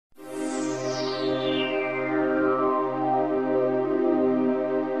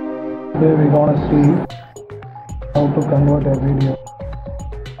Today we're gonna see how to convert a video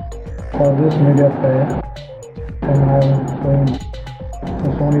for this media player. And I'm showing the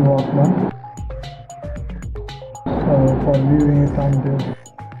Sony Walkman. So for viewing it on this,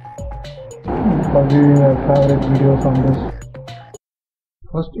 for viewing your favorite videos on this,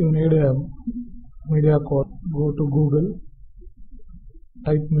 first you need a media code. Go to Google,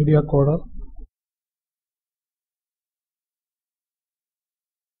 type media coder.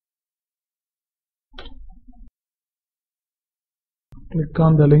 Click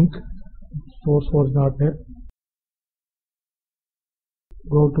on the link sourceforge.net.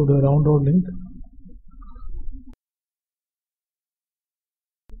 Go to the download link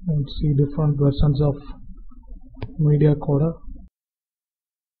and see different versions of media coder.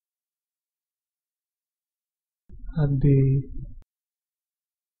 At the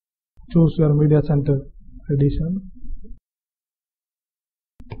choose your media center edition.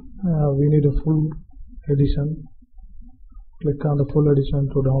 We need a full edition. Click on the full edition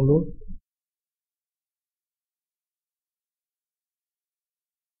to download.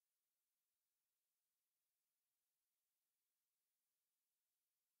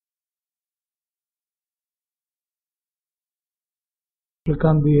 Click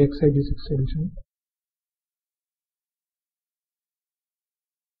on the x86 edition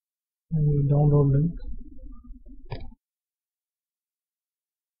and the download link.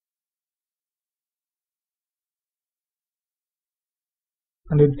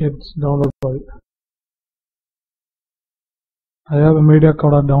 And it gets downloaded. I have a media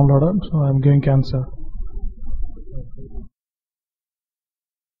coder downloaded, so I'm giving cancel.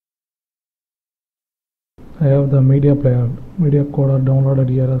 I have the media coder downloaded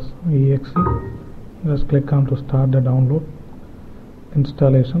here as exe. Just click on to start the download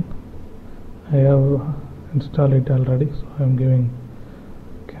installation. I have installed it already, so I'm giving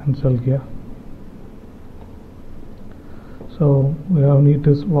cancel here. So we need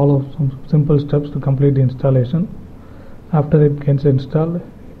to follow some simple steps to complete the installation. After it gets installed,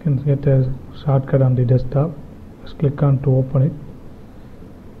 you can get a shortcut on the desktop. Just click on to open it.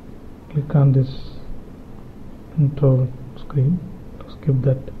 Click on this intro screen to skip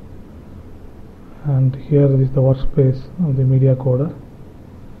that. And here is the workspace of the media coder.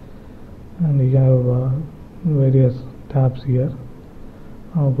 And you have various tabs here.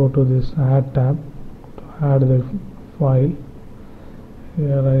 I'll go to this add tab to add the file.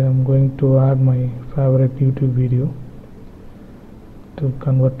 Here I am going to add my favorite YouTube video to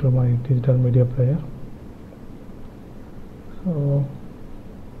convert to my digital media player. So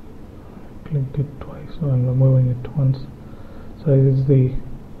I clicked it twice, so I'm removing it once. So this is the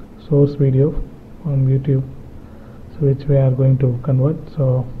source video on YouTube, so which we are going to convert.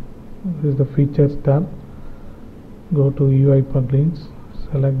 So this is the features tab. Go to UI plugins,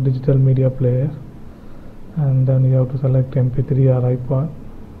 select digital media player, and then you have to select MP3 or iPod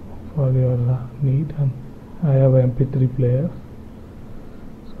for your need. And I have an MP3 player.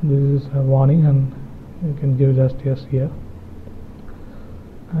 So this is a warning, and you can give just yes here.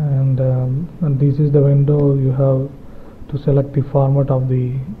 And this is the window. You have to select the format of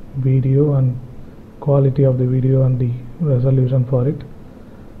the video and quality of the video and the resolution for it.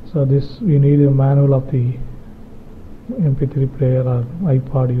 So this you need a manual of the MP3 player or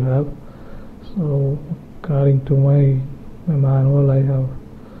iPod you have. So according to my manual, I have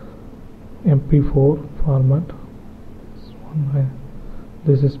MP4 format.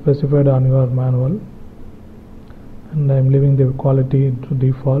 This is specified on your manual, and I am leaving the quality to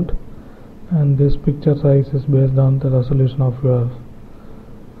default. And this picture size is based on the resolution of your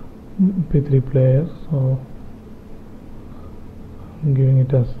MP3 player. So I'm giving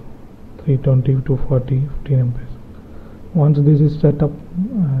it as 320 to 40 15 MB. Once this is set up,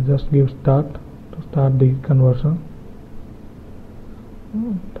 just give start to start the conversion.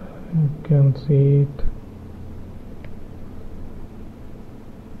 And you can see it.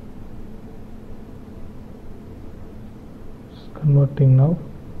 It's converting now.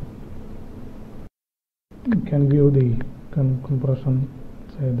 You can view the compression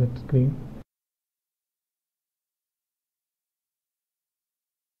inside that screen.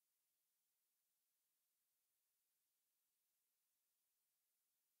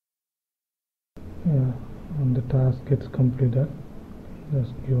 Yeah, when the task gets completed,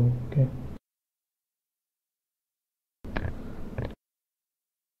 just give OK.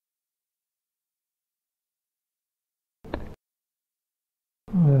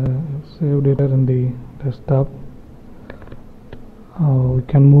 Saved it in the desktop. We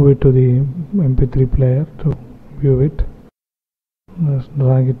can move it to the MP3 player to view it. Just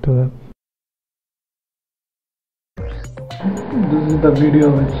drag it to that. This is the video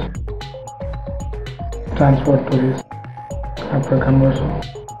which transferred to this after conversion.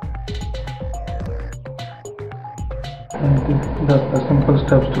 And that's the simple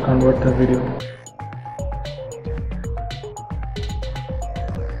steps to convert the video.